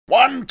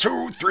1,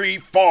 2, 3,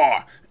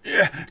 4.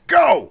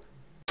 Go!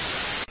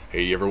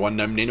 Hey everyone,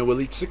 I'm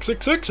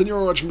NanoElite666, and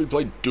you're watching me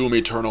play Doom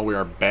Eternal. We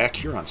are back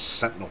here on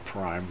Sentinel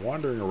Prime,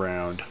 wandering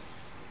around.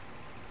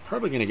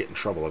 Probably going to get in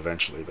trouble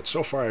eventually, but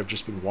so far I've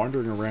just been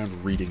wandering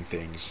around reading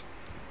things,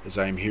 as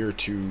I'm here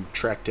to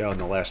track down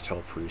the last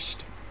Hell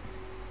Priest.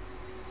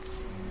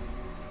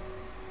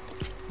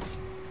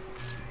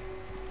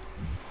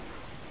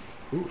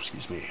 Ooh,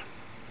 excuse me.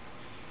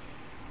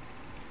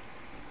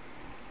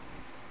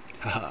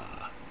 Haha.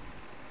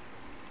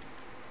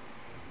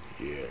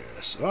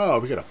 Yes. Oh,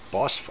 we got a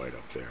boss fight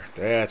up there.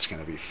 That's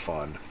going to be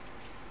fun.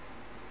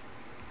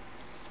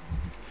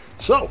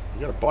 So,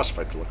 we got a boss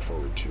fight to look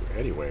forward to.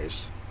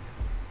 Anyways.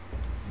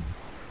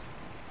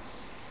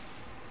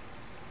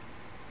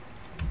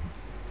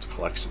 Let's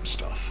collect some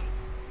stuff.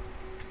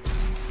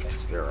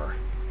 Because there are...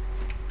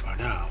 Oh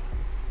no.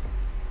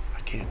 I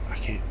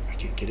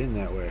can't get in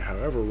that way.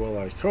 However will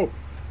I cope?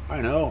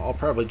 I know. I'll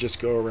probably just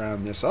go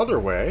around this other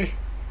way.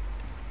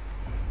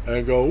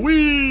 And go,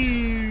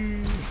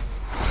 whee!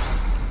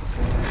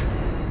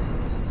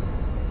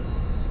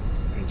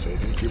 And say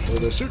thank you for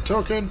the suit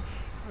token.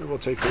 And we'll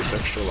take this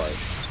extra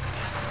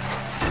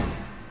life.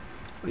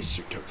 How many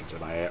suit tokens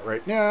am I at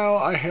right now?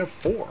 I have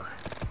 4.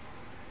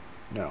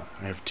 No,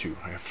 I have 2.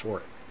 I have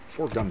 4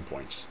 gun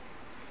points.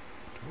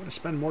 Do I want to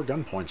spend more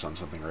gun points on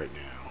something right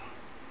now?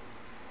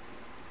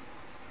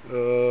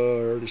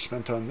 Already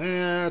spent on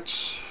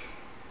that.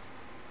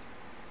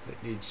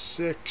 That needs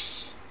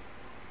 6.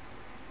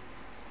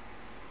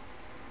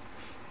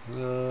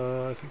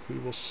 I think we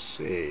will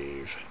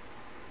save.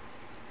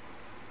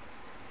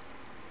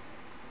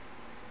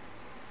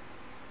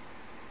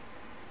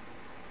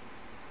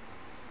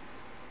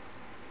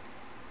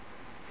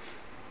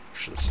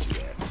 Actually, let's do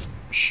that.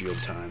 Shield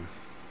time.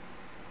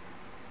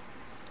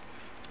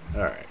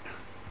 Alright.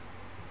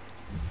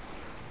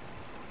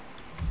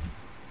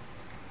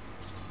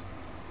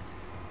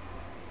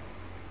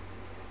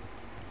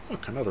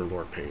 Look, another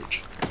lore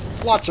page.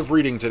 Lots of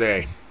reading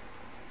today.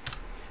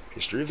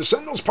 History of the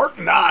Sentinels, Part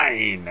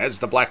 9! As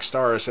the Black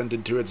Star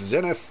ascended to its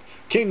zenith,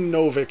 King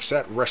Novik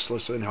sat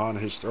restless on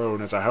his throne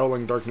as a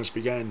howling darkness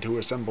began to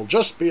assemble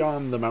just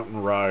beyond the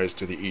mountain rise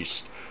to the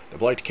east. The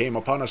blight came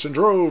upon us in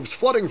droves,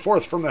 flooding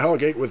forth from the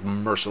Hellgate with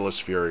merciless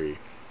fury.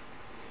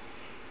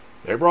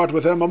 They brought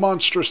with them a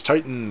monstrous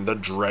titan, the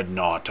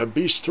Dreadnought, a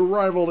beast to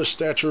rival the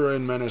stature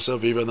and menace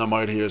of even the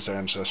mightiest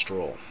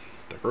ancestral.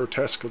 The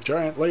grotesque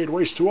giant laid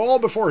waste to all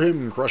before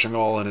him, crushing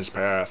all in his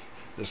path.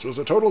 This was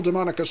a total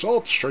demonic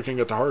assault,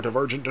 striking at the heart of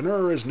Argent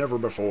Danur as never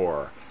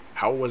before.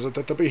 How was it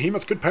that the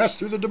behemoth could pass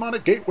through the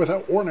demonic gate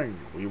without warning?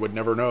 We would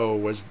never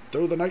know, as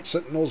though the Night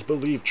Sentinels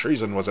believed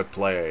treason was at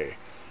play.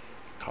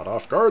 Caught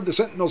off guard, the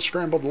Sentinels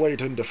scrambled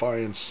late in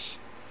defiance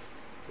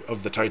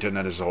of the Titan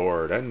and his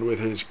horde, and with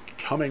his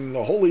coming,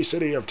 the holy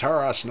city of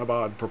Taras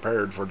Nabad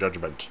prepared for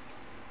judgment.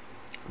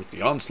 With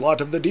the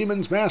onslaught of the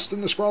demons massed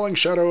in the sprawling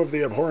shadow of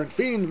the abhorrent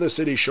fiend, the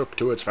city shook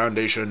to its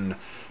foundation.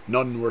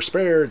 None were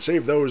spared,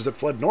 save those that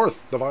fled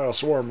north. The vile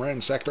swarm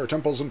ransacked our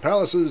temples and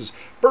palaces,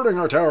 burning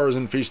our towers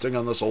and feasting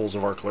on the souls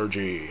of our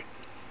clergy.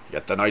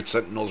 Yet the Night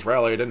Sentinels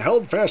rallied and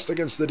held fast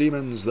against the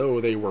demons,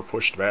 though they were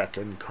pushed back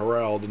and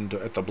corralled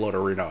at the blood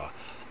arena.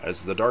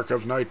 As the dark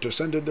of night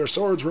descended, their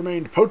swords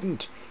remained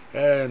potent,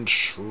 and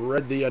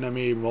shred the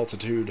enemy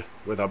multitude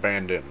with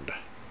abandon.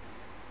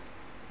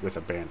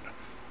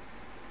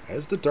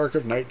 As the dark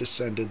of night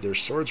descended, their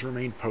swords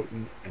remained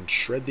potent, and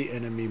shred the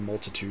enemy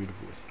multitude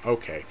with...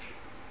 Okay,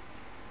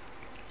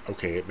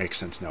 it makes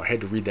sense now. I had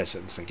to read that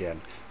sentence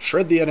again.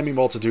 Shred the enemy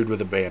multitude with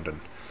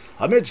abandon.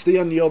 Amidst the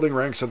unyielding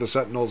ranks of the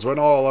Sentinels, when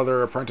all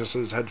other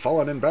apprentices had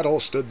fallen in battle,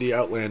 stood the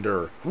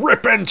Outlander.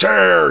 Rip and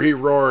tear! He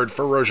roared,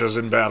 ferocious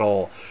in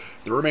battle.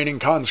 The remaining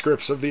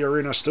conscripts of the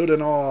arena stood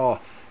in awe,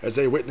 as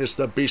they witnessed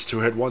the beast who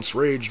had once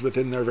raged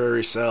within their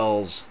very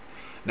cells.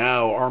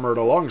 Now, armored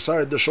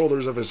alongside the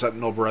shoulders of his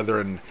sentinel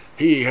brethren,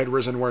 he had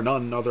risen where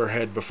none other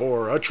had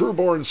before, a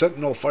true-born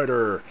sentinel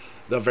fighter,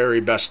 the very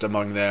best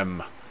among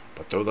them.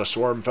 But though the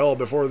swarm fell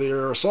before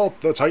the assault,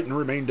 the Titan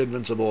remained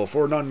invincible,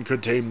 for none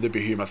could tame the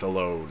behemoth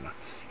alone.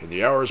 In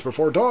the hours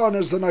before dawn,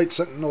 as the Night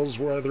Sentinels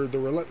weathered the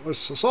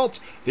relentless assault,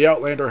 the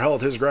Outlander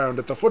held his ground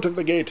at the foot of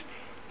the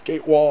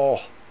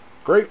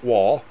Great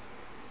Wall,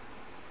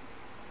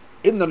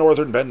 in the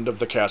northern bend of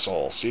the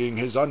castle. Seeing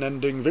his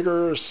unending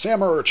vigor,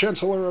 Samur,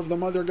 Chancellor of the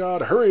Mother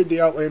God, hurried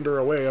the Outlander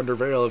away under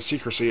veil of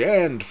secrecy,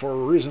 and, for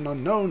a reason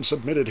unknown,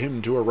 submitted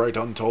him to a rite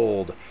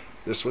untold.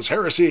 This was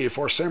heresy,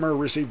 for Samur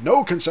received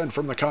no consent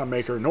from the Khan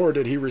Maykr, nor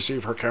did he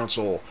receive her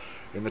counsel.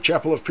 In the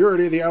Chapel of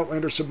Purity, the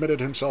Outlander submitted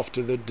himself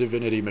to the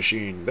divinity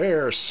machine.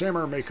 There,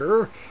 Khan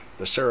Maykr,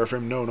 the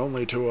seraphim known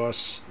to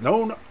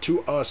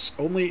us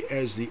only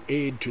as the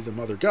aid to the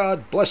Mother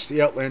God, blessed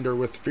the Outlander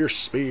with fierce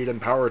speed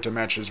and power to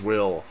match his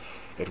will.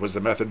 It was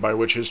the method by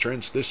which this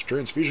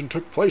transfusion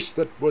took place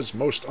that was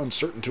most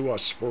uncertain to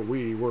us, for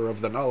we were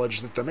of the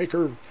knowledge that the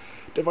Maker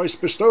device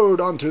bestowed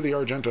onto the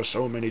Argenta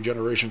so many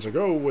generations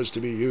ago was to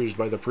be used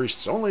by the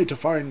priests only to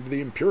find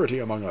the impurity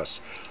among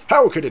us.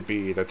 How could it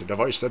be that the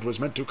device that was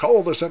meant to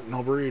cull the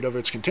sentinel breed of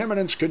its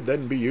contaminants could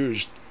then be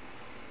used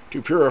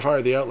to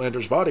purify the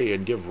Outlander's body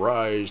and give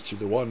rise to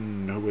the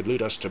one who would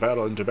lead us to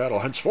battle into battle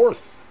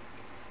henceforth.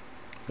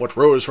 What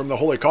rose from the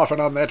holy coffin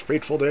on that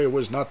fateful day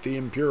was not the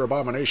impure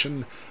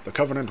abomination the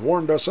Covenant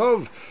warned us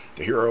of.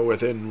 The hero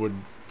within would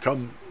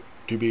come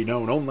to be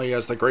known only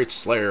as the Great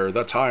Slayer,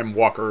 the Time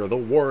Walker, the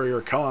warrior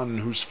Khan,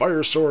 whose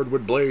fire sword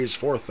would blaze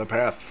forth the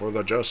path for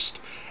the just,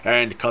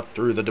 and cut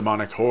through the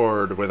demonic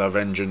horde with a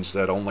vengeance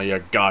that only a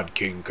God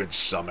King could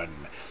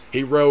summon.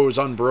 He rose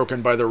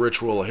unbroken by the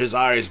ritual, his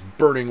eyes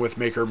burning with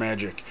Maykr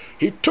magic.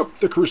 He took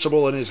the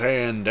crucible in his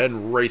hand,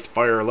 and wraith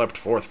fire leapt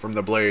forth from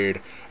the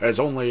blade, as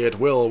only it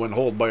will when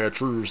held by a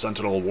true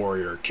Sentinel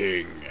warrior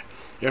king.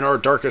 In our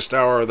darkest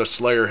hour, the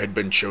Slayer had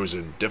been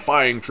chosen,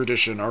 defying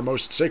tradition, our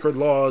most sacred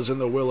laws,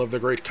 and the will of the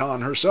great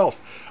Khan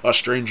herself. A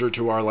stranger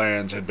to our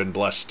lands had been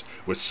blessed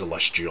with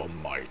celestial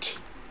might.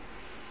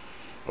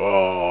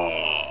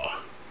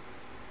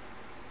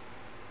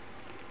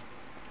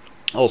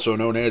 Also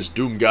known as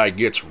Doom Guy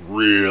gets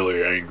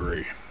really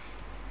angry.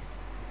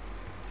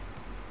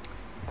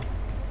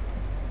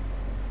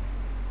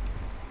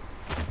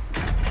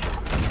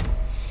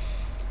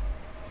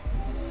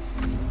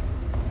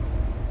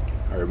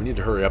 Alright, we need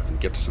to hurry up and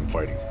get to some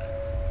fighting.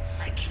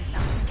 I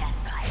cannot stand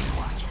by and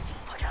watch as you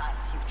put our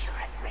future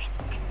at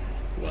risk.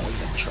 Well,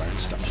 then try and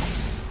stop it.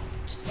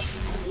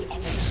 The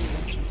energy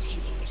will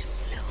continue to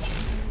flow.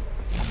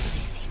 It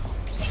is your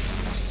people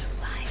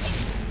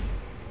surviving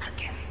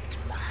against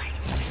mine.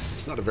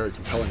 It's not a very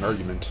compelling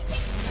argument.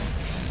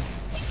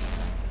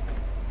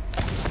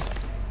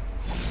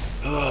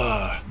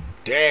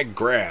 Deag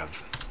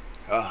Grav.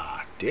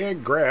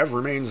 Deag Grav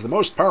remains the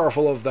most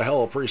powerful of the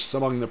Hell Priests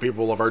among the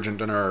people of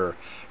Argent and Ur,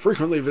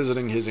 frequently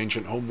visiting his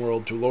ancient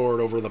homeworld to lord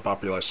over the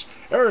populace.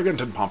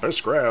 Arrogant and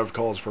pompous, Grav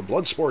calls for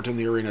blood sport in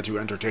the arena to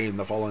entertain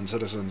the fallen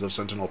citizens of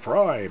Sentinel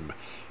Prime.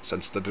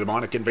 Since the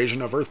demonic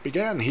invasion of Earth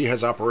began, he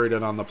has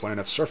operated on the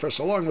planet's surface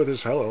along with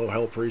his fellow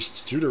Hell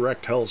Priests to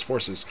direct Hell's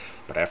forces,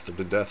 but after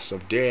the deaths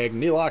of Deag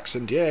Nelox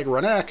and Deag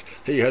Ranak,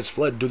 he has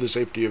fled to the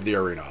safety of the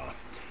arena.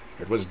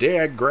 It was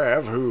Deag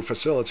Grav who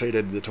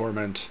facilitated the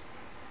torment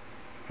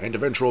and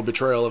eventual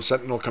betrayal of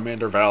Sentinel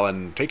Commander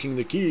Valen, taking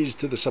the keys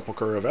to the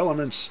Sepulchre of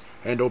Elements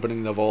and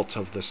opening the Vault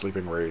of the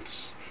Sleeping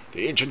Wraiths.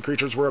 The ancient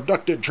creatures were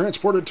abducted,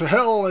 transported to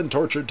Hell, and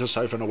tortured to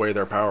siphon away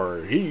their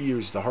power. He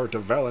used the heart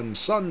of Valen's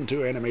son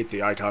to animate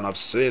the icon of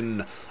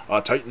Sin,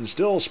 a titan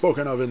still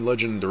spoken of in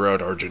legend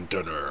throughout Argent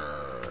and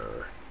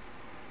Ur.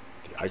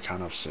 The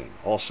icon of Sin,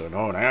 also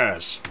known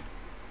as...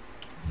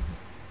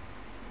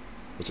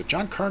 Was it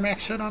John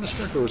Carmack's head on a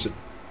stick, or was it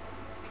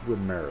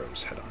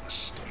Romero's head on a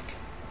stick?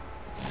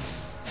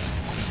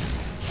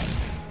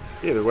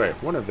 Either way,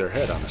 one of their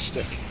head on a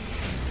stick.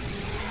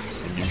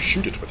 And you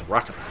shoot it with a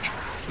rocket launcher.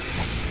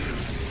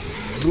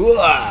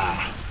 Blah!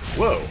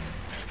 Whoa.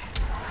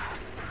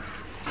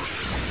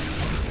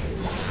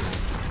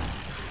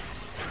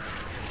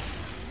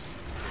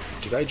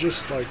 Did I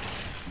just, like...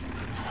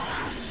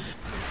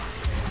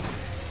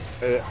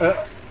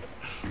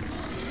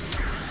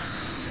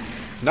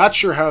 Not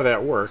sure how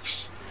that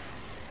works.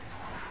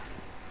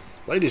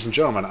 Ladies and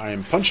gentlemen, I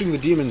am punching the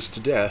demons to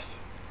death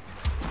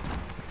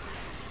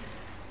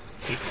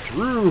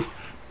through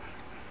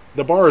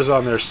the bars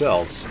on their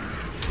cells.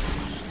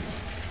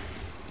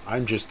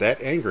 I'm just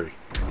that angry,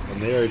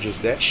 and they are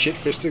just that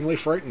shit-fistingly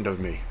frightened of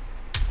me.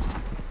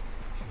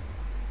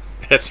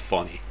 That's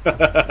funny.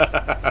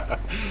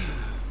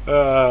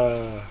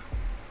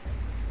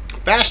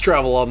 Fast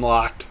travel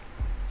unlocked.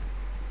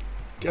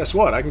 Guess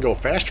what? I can go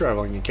fast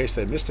traveling in case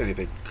they missed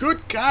anything.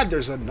 Good God,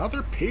 there's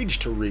another page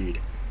to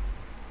read.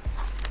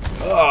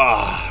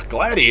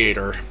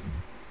 Gladiator.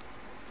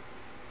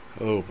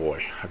 Oh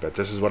boy, I bet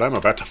this is what I'm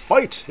about to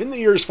fight. In the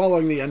years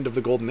following the end of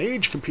the Golden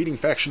Age, competing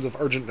factions of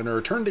Argent and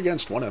Ur turned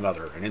against one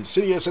another. An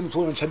insidious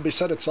influence had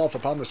beset itself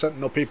upon the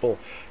Sentinel people,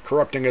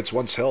 corrupting its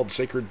once-held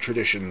sacred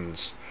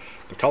traditions.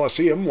 The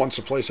Colosseum, once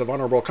a place of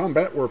honorable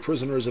combat where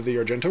prisoners of the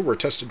Argenta were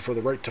tested for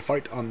the right to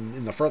fight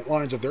in the front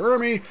lines of their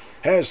army,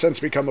 has since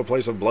become a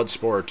place of blood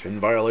sport. In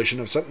violation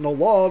of Sentinel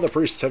law, the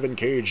priests have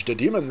encaged a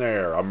demon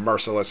there, a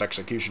merciless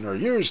executioner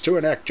used to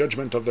enact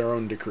judgment of their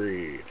own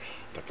decree.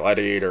 The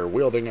Gladiator,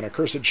 wielding an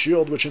accursed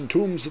shield which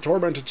entombs the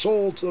tormented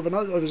soul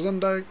of his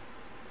undying...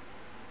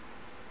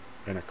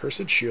 An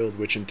accursed shield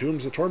which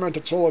entombs the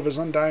tormented soul of his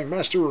undying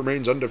master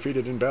remains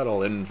undefeated in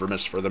battle,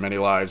 infamous for the many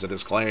lives it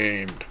has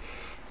claimed.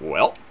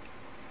 Well...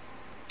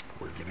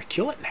 we're gonna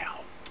kill it now.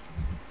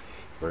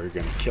 We're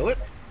gonna kill it.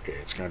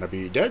 It's gonna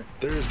be dead.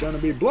 There's gonna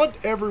be blood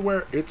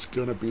everywhere. It's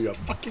gonna be a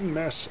fucking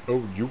mess.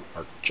 Oh, you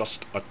are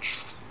just a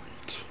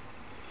treat.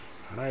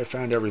 And I have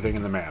found everything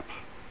in the map.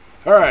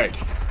 Alright.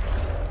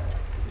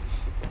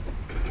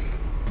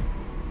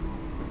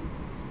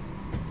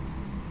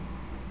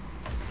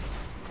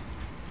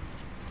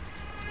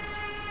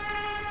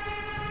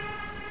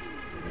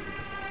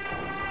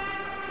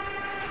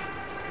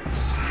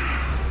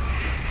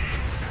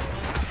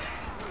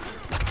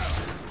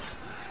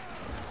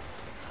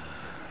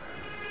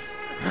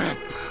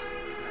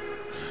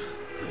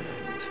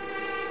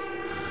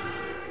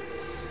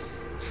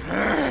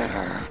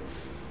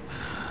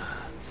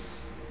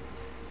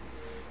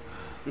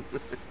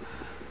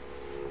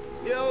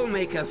 You'll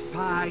make a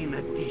fine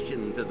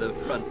addition to the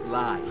front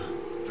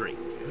lines,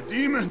 stranger. The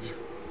demons!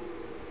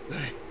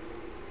 They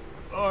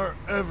are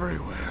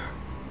everywhere.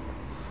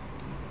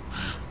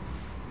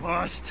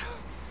 Must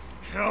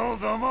kill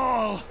them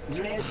all!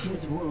 Dress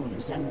his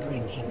wounds and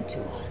bring him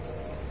to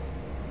us.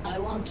 I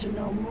want to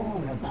know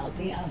more about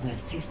the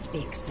others he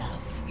speaks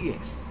of.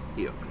 Yes,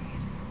 Your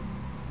Grace.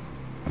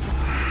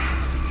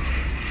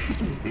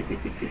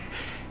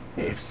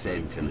 If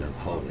Sentinel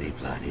holy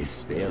blood is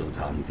spilled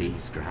on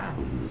these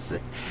grounds,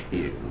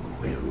 you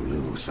will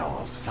lose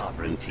all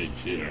sovereignty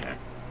here.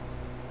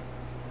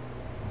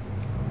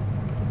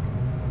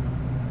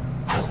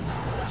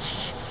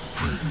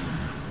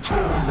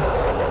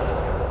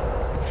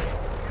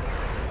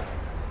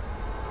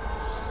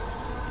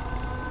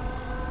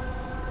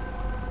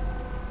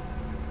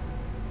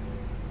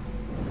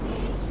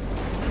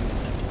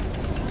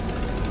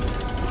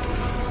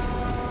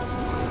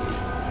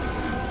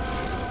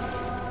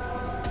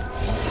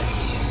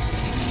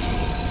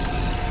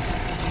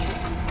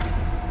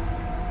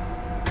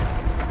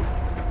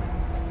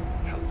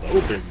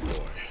 Hello, big boy.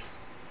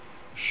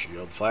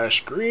 Shield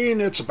flash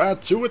green, it's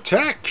about to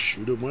attack.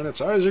 Shoot him when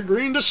its eyes are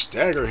green to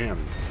stagger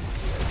him.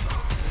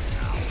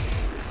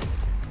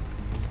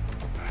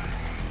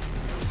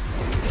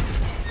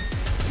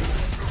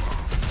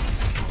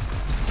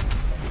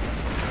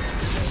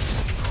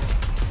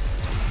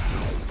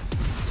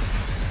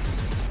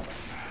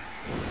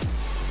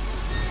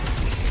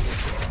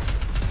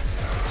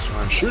 So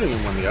I'm shooting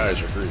him when the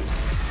eyes are green.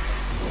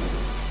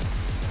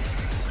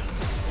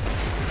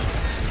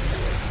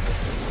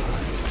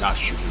 Not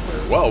shooting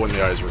very well when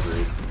the eyes were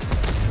green.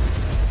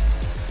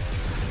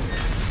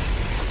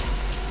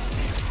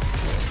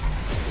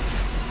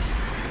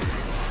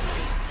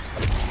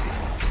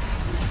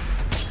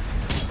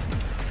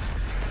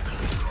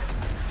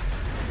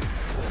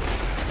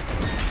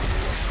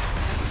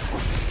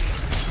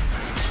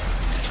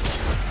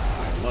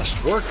 I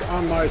must work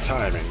on my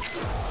timing.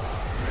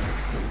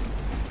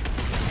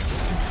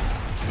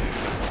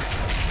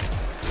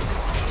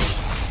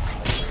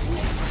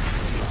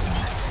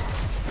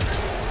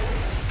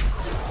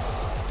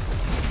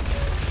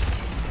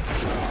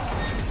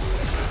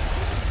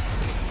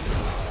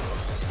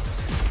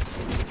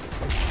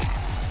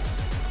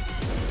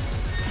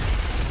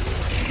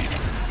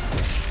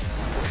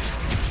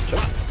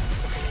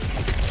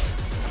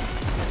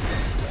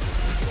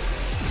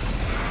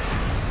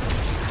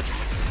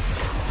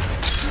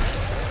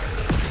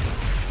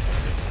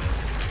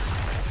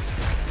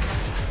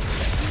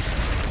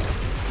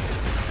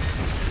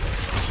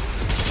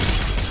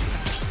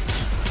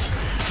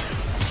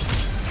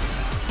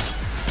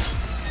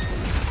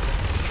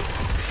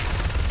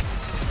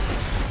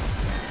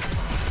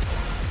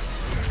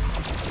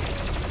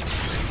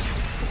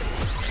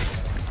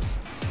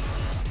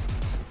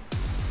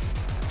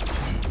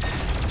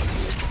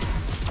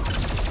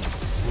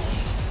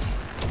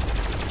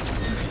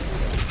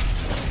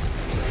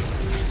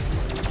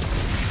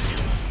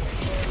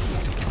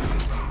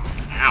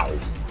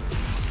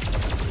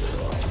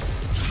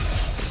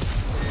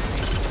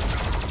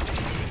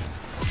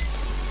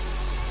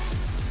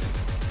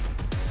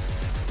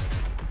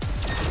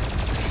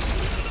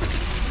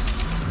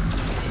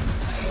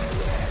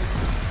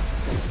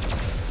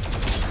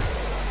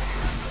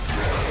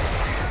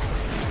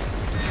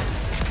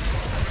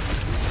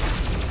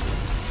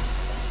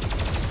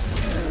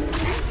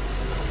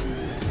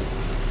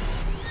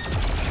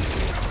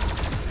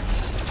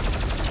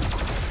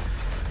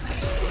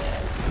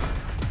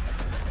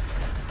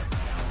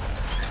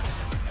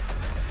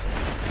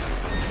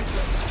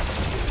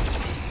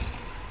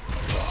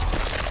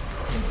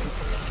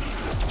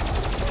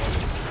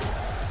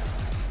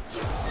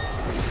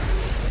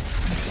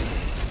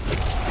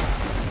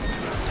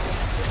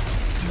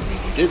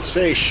 Did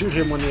say shoot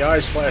him when the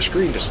eyes flash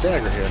green to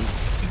stagger him.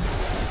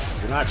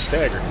 You're not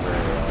staggering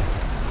very well.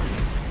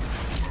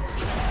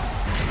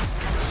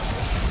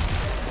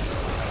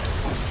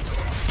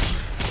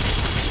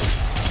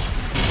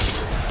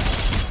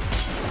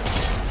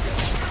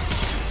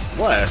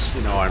 Unless,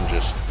 you know, I'm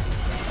just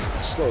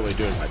slowly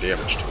doing my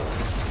damage to him.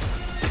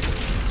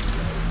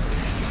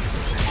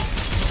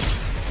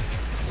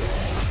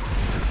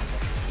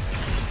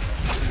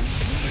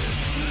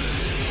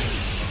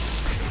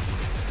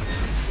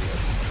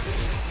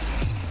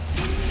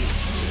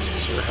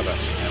 How about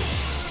some?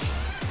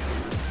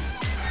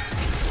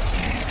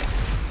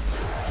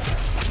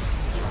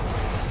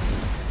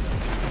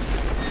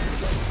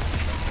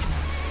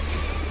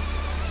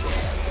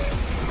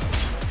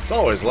 It's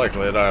always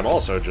likely that I'm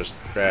also just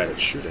bad at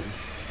shooting.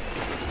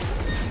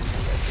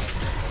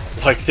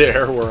 Like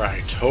there, where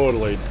I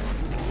totally...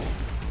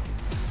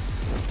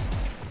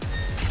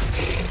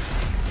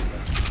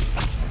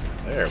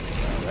 There we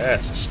go,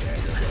 that's a stagger.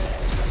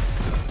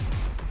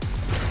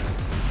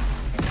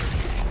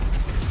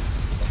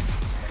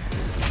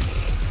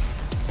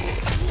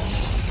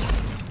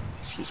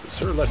 Excuse me,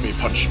 sir, let me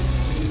punch you.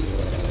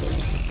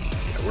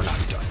 Yeah, we're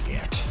not done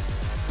yet.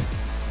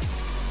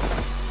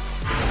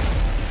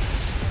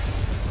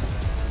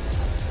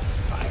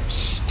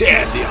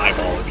 Dab the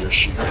eyeball of your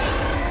shield.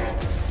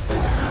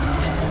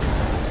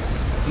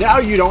 Now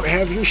you don't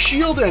have your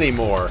shield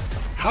anymore.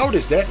 How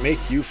does that make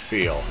you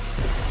feel?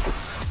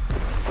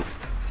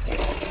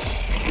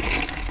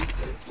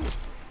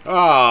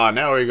 Ah,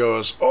 now he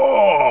goes,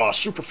 oh,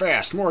 super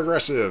fast, more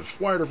aggressive,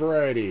 wider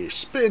variety,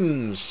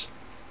 spins.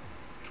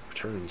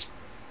 Returns.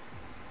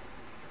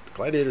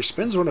 Gladiator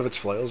spins one of its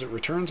flails. It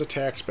returns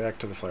attacks back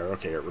to the flare.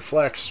 Okay, it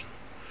reflects.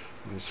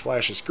 When his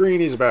flash is green,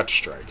 he's about to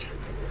strike.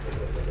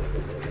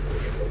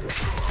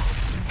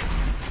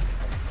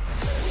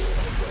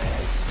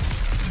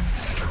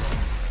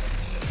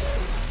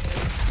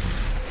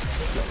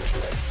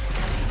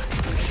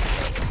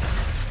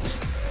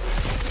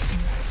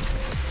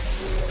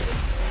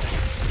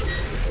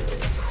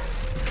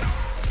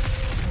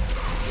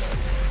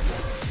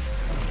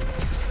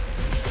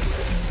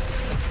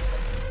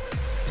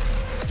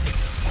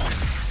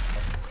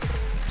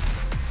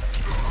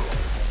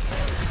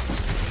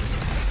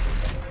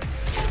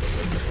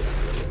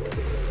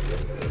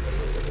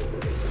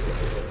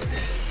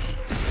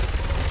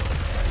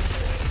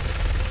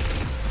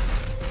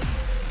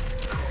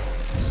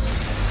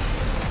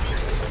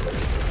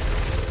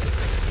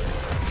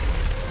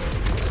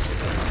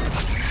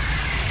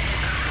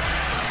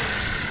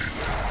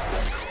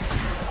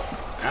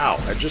 Ow,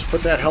 I just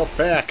put that health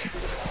back.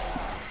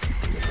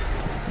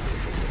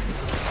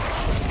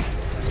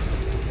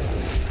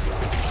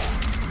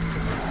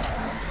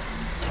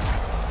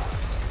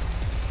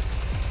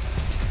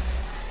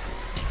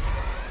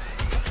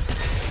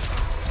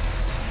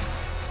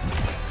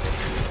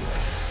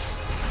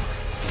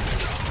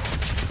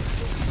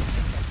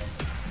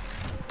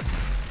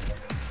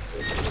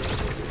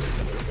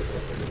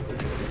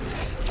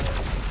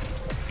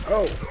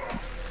 Oh.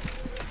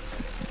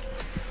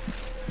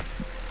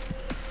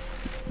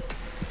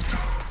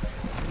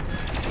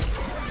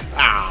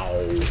 Ow.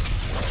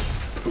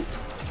 Poop.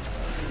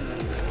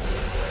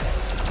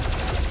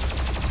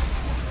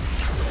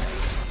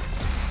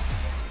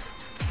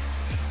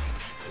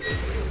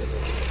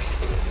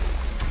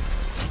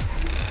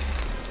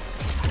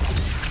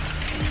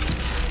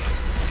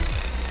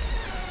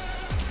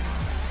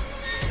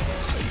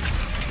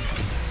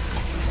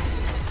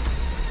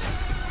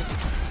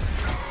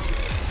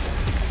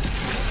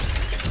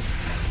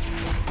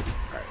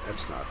 Alright,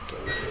 that's not...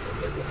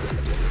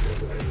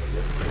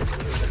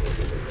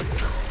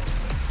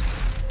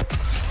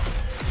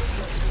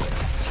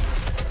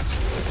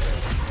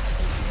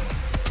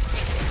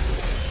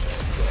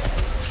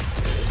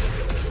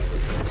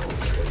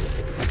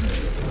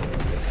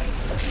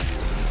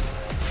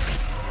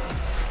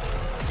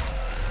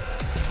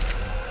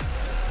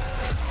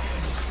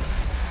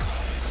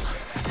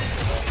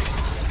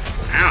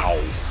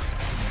 Ow!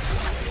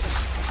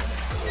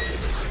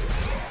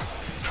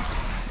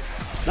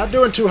 Not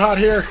doing too hot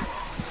here.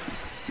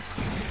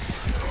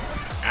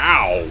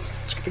 Ow!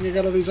 It's a good thing I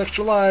got all these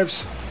extra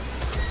lives.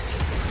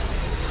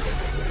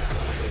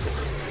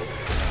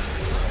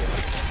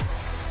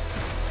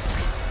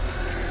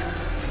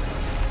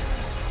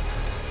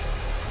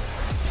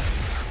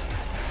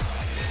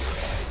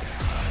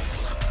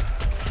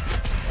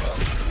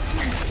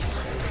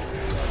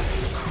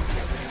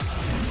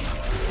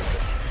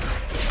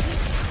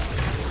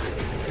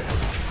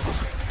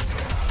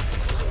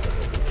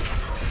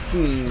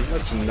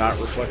 Let's not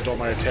reflect all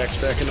my attacks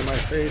back into my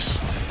face.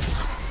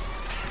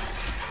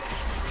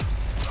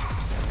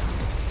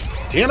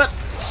 Damn it!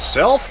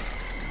 Self?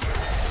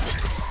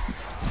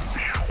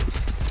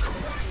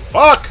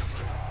 Fuck!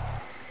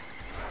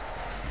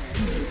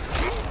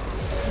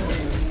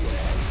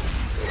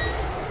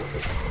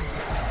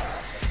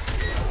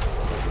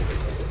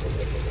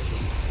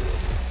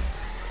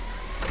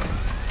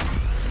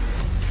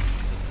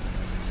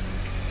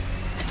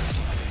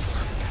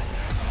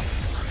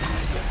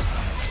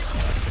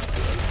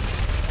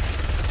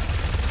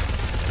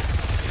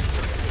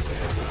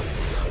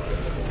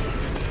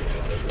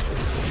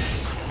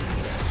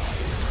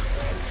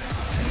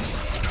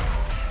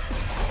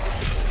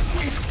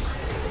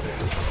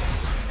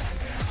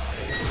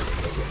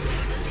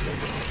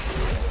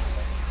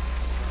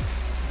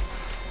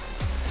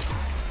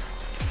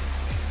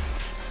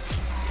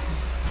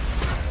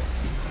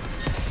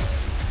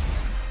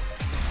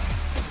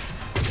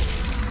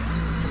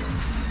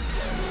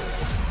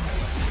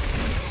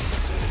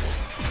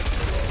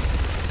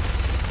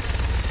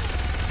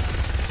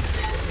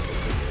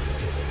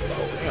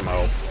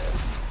 Ammo.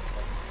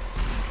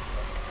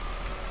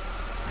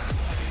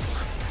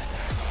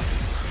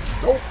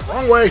 Nope,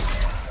 wrong way.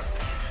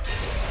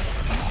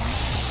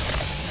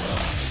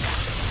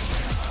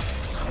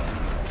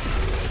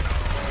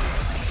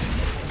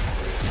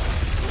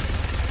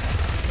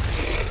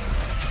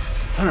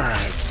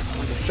 Alright,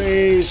 the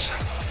phase.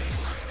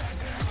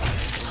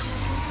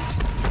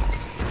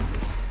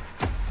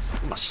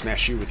 I'm gonna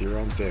smash you with your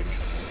own thing.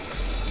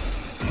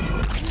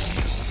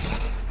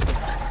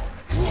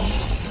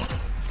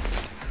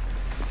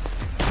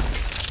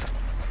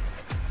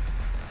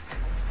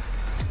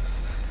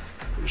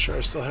 Pretty sure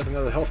I still had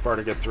another health bar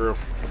to get through.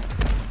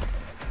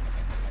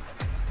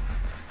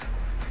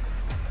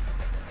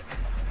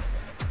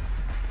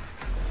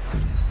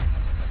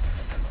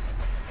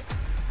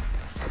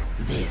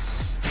 This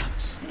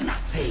stops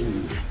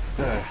nothing.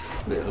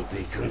 Earth will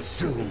be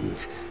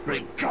consumed,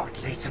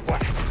 regardless of what.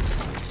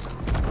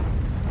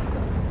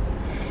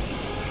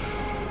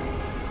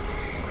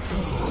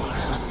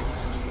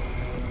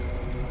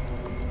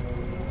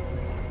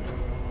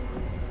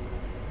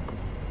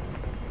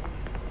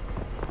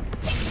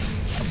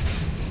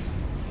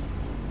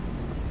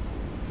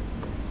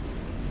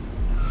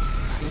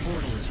 The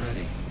portal is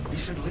ready. We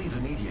should leave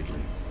immediately.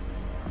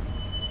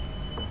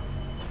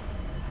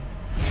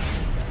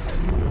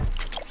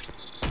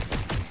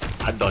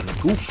 I done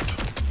goofed.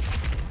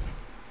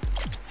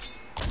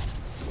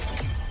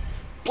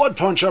 Blood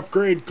Punch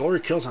upgrade. Glory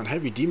kills on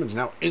heavy demons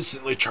now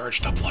instantly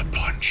charged to Blood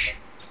Punch.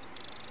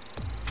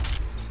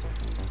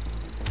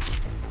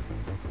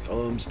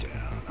 Thumbs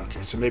down.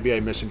 Okay, so maybe I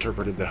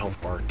misinterpreted the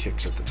health bar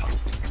ticks at the top.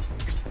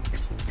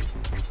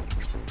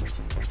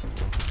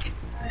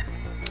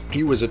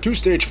 He was a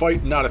 2-stage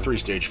fight, not a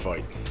 3-stage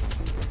fight.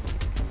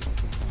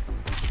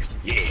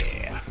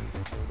 Yeah.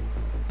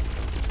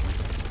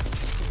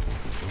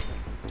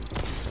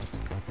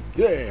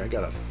 Yeah, I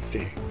got a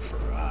thing for,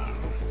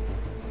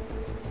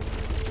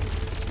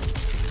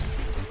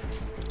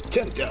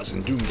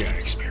 10,000 Doom Guy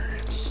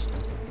experience.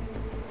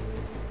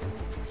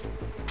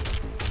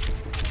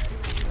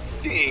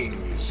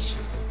 Things.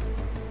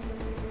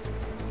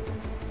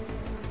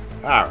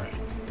 Alright.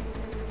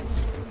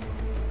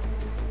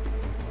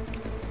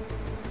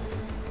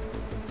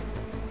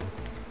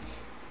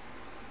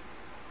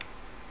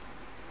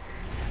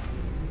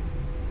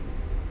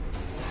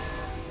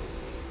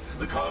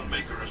 The Khan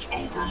Maykr has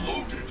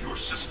overloaded your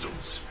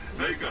systems.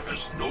 Vega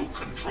has no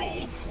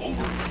control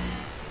over...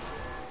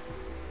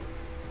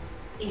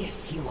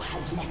 If you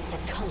had let the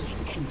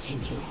culling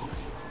continue,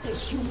 the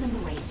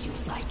human race you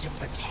fight to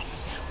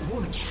protect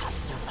would have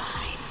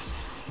survived.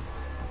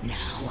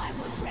 Now I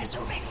will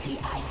resurrect the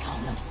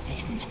icon of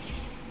sin.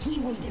 He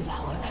will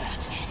devour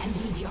Earth and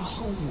leave your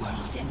home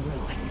world in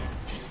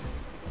ruins.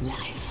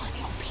 Life on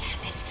your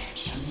planet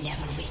shall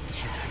never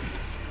return.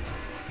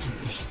 And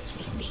this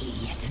will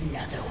be yet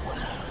another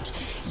world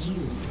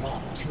you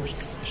brought to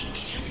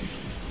extinction.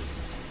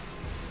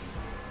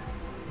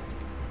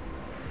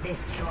 This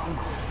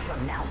stronghold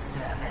will now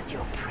serve as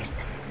your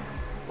prison.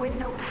 With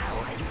no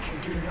power, you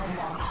can do no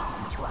more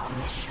harm to our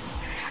mission,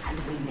 and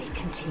we may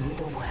continue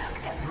the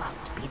work that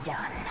must be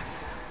done.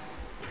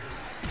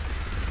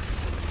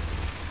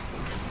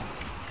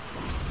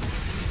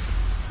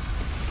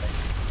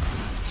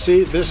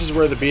 See, this is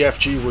where the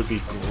BFG would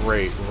be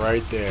great,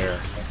 right there.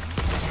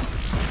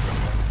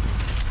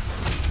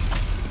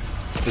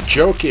 The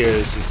joke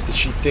is that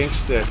she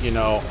thinks that, you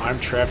know, I'm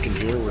trapped in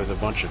here with a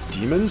bunch of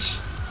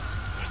demons.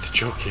 But the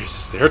joke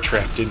is they're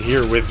trapped in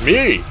here with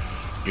me.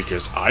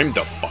 Because I'm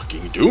the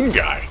fucking Doom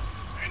Guy.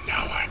 And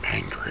now I'm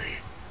angry.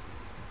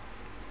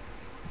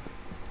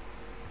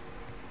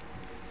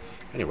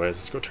 Anyways,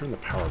 let's go turn the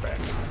power back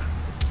on.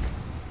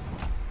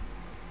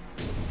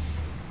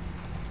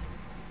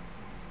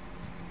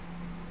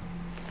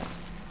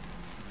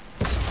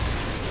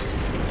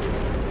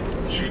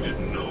 She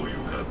didn't know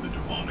you had the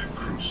demonic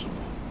crucible.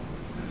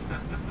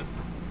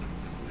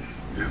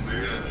 In the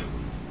end,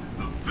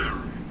 the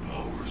very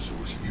power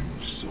source you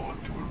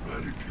sought to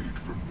eradicate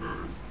from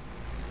Earth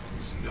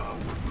is now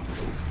what will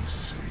help you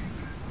save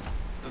it.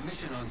 The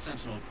mission on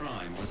Sentinel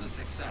Prime was a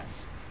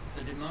success.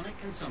 The demonic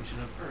consumption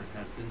of Earth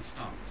has been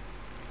stopped.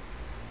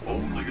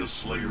 Only a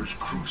Slayer's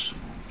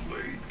Crucible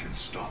blade can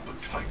stop a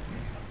Titan.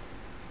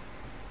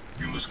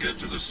 You must get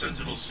to the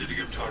Sentinel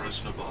city of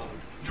Taras Nabad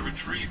to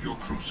retrieve your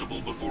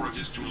Crucible before it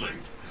is too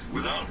late.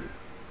 Without it,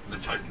 the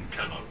Titan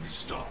cannot be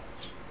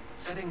stopped.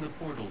 Setting the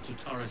portal to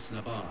Taras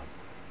Nabad.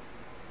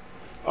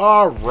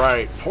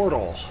 Alright,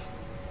 portal.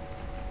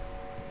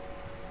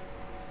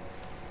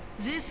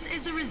 This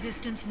is the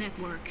Resistance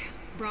Network,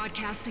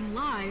 broadcasting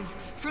live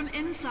from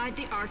inside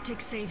the Arctic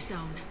safe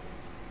zone.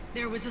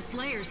 There was a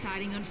Slayer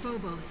sighting on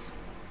Phobos.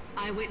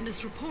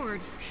 Eyewitness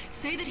reports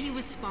say that he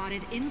was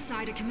spotted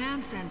inside a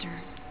command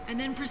center, and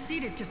then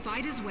proceeded to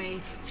fight his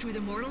way through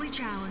the mortally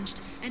challenged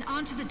and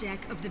onto the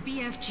deck of the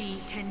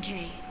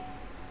BFG-10K.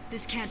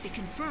 This can't be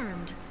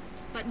confirmed,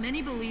 but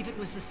many believe it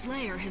was the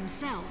Slayer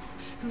himself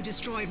who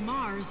destroyed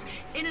Mars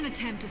in an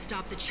attempt to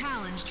stop the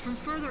challenged from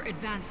further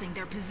advancing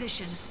their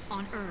position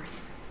on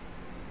Earth.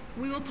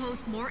 We will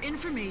post more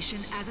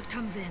information as it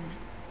comes in.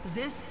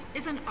 This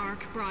is an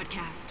ARC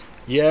broadcast.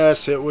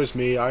 Yes, it was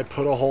me. I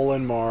put a hole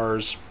in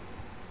Mars.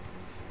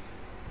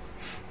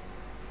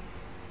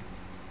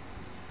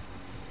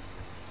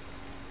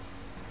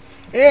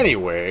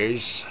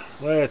 Anyways,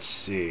 let's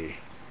see.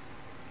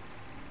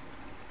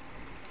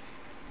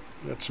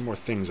 Got some more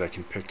things I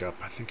can pick up.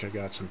 I think I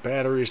got some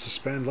batteries to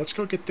spend. Let's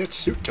go get that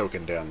suit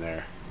token down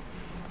there.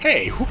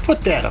 Hey, who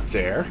put that up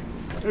there?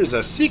 There's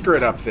a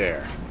secret up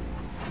there.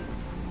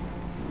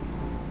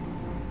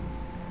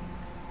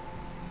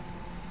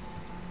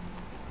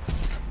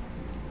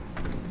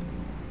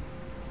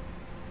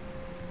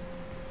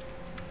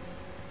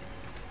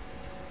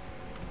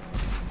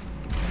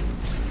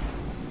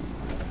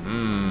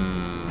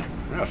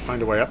 I gotta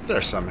find a way up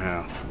there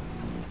somehow.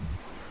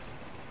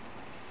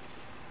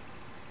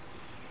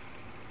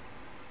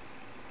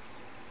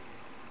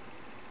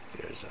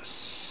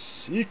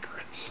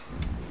 Secret.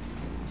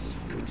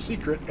 Secret,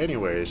 secret.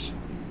 Anyways,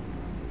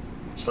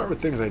 let's start with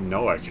things I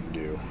know I can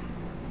do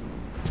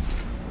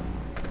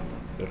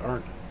that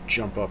aren't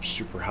jump up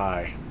super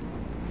high.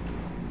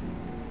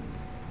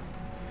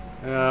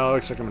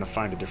 Looks like I'm going to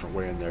find a different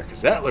way in there,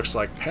 because that looks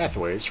like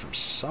pathways from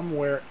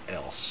somewhere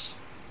else.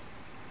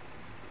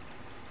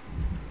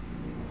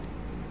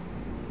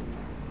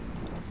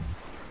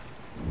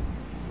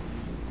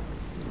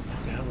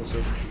 What the hell is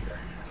over here?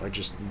 If I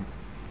just...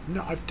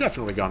 No, I've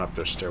definitely gone up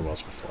those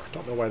stairwells before.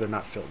 Don't know why they're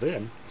not filled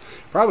in.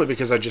 Probably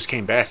because I just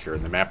came back here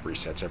and the map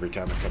resets every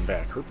time I come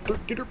back.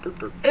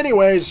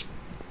 Anyways.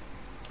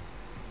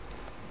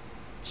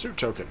 Suit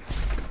token.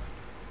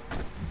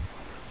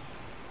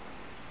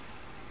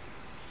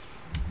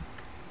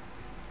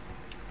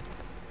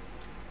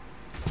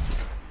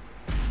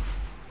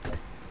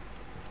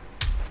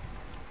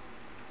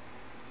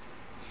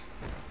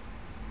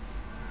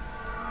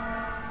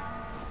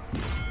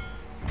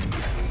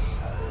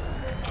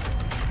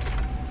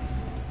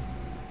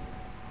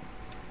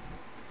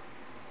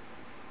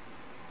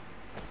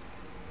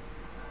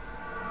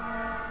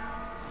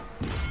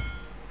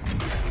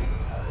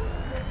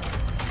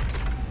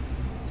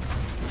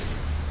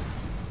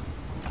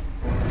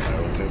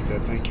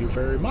 Thank you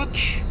very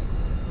much.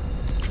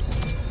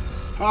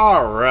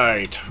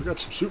 Alright, we got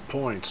some suit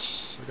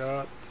points. I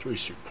got 3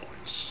 suit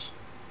points.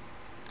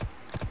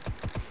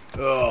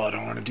 Oh, I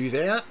don't want to do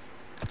that.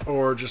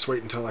 Or just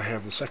wait until I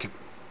have the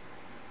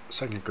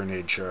second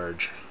grenade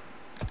charge.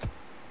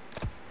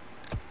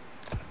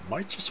 I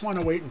might just want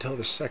to wait until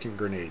the second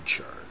grenade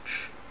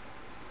charge.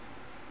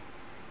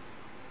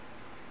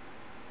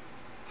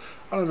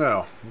 I don't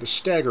know. The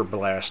stagger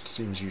blast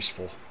seems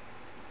useful.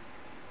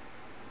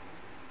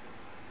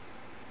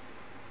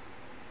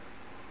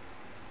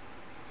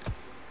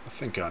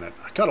 Think on it.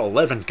 I got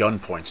 11 gun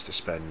points to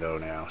spend though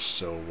now,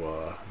 so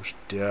we should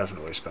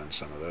definitely spend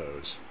some of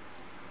those.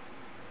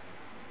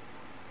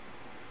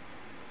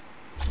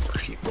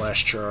 Heat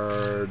blast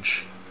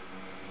charge.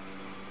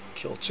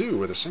 Kill 2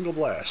 with a single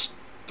blast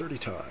 30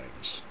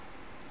 times.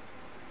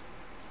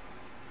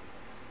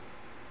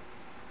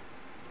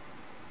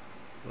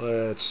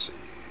 Let's see.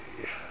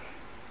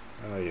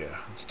 Oh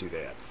yeah, let's do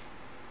that.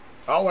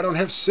 Oh, I don't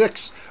have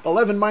 6.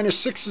 11 minus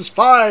 6 is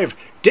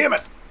 5. Damn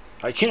it!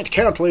 I can't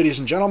count, ladies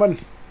and gentlemen.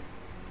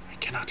 I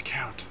cannot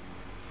count.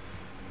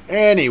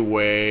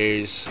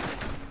 Anyways.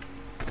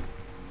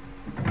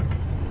 I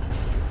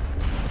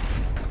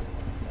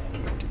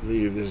do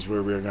believe this is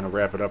where we're going to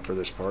wrap it up for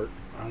this part.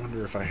 I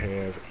wonder if I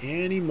have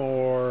any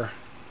more.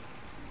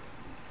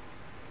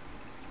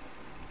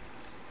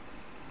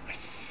 I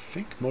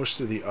think most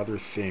of the other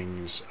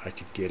things I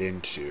could get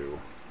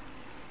into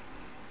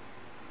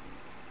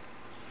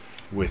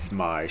with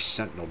my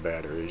Sentinel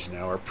batteries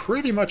now are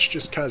pretty much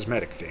just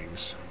cosmetic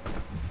things.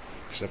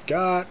 Because I've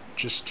got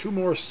just 2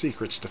 more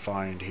secrets to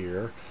find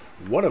here.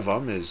 One of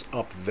them is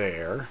up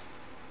there.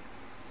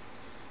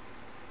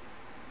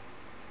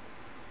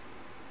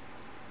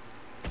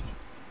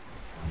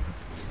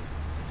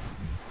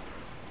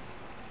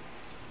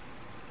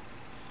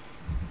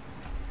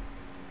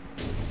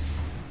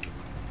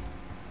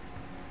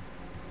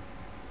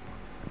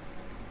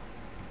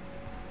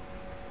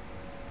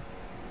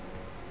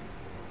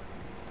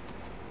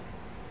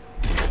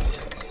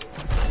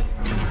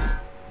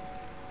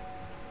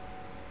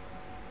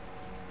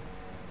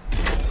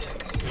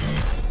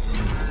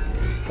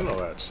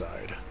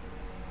 Outside.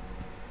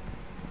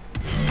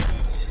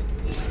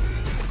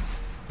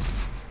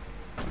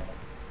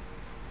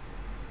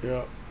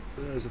 Yep,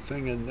 there's a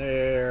thing in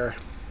there.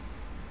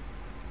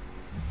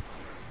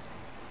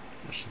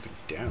 There's something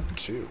down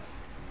too.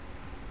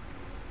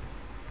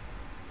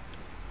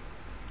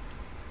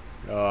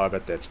 Oh, I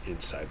bet that's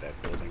inside that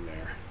building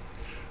there.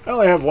 I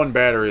only have 1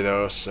 battery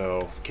though,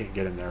 so can't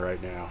get in there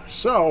right now.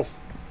 So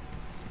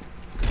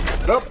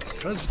up,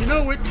 because, you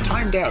know, it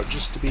timed out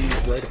just to be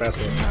right about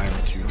that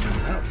time to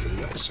time out for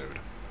the episode.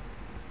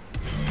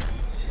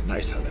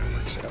 Nice how that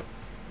works out.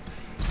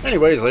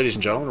 Anyways, ladies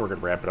and gentlemen, we're going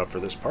to wrap it up for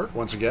this part.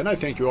 Once again, I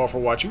thank you all for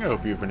watching. I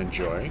hope you've been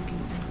enjoying.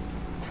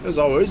 As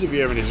always, if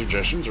you have any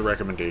suggestions or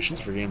recommendations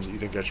for games that you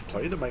think I should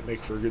play that might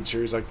make for a good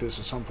series like this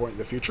at some point in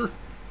the future,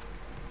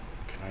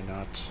 can I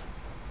not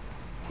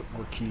put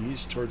more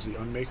keys towards the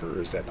Unmaker,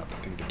 or is that not the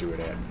thing to do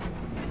it at?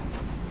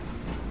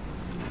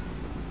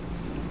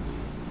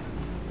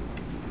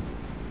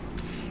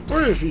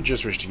 Or if you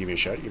just wish to give me a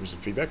shout, give me some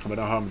feedback, let me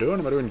know how I'm doing.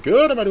 Am I doing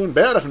good? Am I doing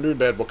bad? If I'm doing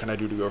bad, what can I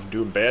do to go from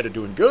doing bad to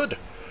doing good?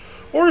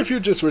 Or if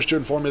you just wish to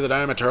inform me that I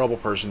am a terrible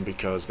person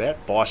because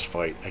that boss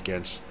fight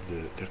against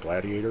the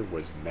Gladiator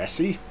was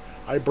messy.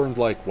 I burned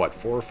like, what,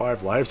 4 or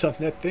 5 lives on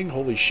that thing?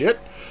 Holy shit.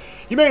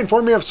 You may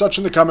inform me of such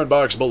in the comment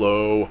box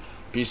below.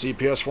 PC,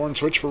 PS4, and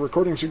Switch for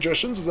recording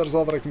suggestions, as that is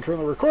all that I can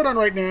currently record on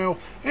right now.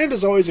 And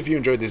as always, if you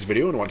enjoyed this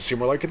video and want to see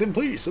more like it, then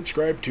please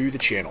subscribe to the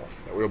channel.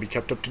 That way you'll be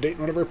kept up to date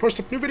whenever I post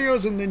up new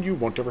videos, and then you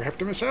won't ever have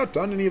to miss out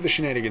on any of the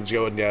shenanigans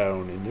going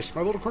down in this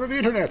my little corner of the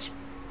internet.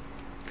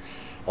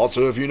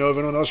 Also, if you know of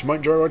anyone else who might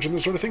enjoy watching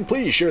this sort of thing,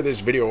 please share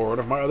this video or one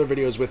of my other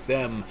videos with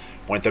them.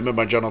 Point them in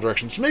my general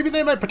direction, so maybe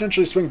they might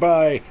potentially swing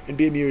by and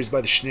be amused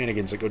by the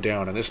shenanigans that go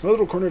down in this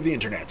little corner of the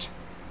internet.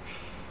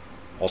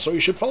 Also,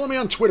 you should follow me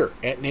on Twitter,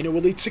 at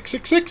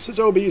NanoElite666, as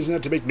I will be using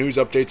that to make news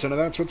updates and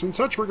announcements and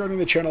such regarding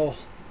the channel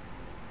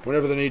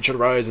whenever the need should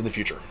arise in the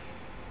future.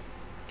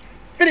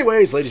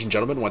 Anyways, ladies and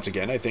gentlemen, once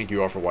again, I thank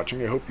you all for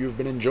watching. I hope you've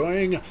been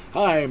enjoying.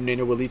 I'm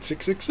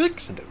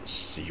NanoElite666, and I will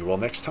see you all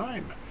next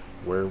time,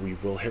 where we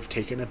will have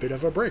taken a bit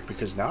of a break,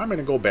 because now I'm going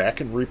to go back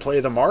and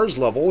replay the Mars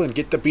level and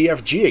get the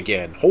BFG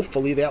again.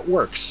 Hopefully that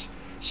works,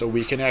 so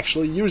we can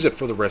actually use it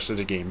for the rest of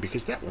the game,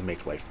 because that will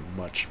make life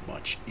much,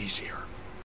 much easier.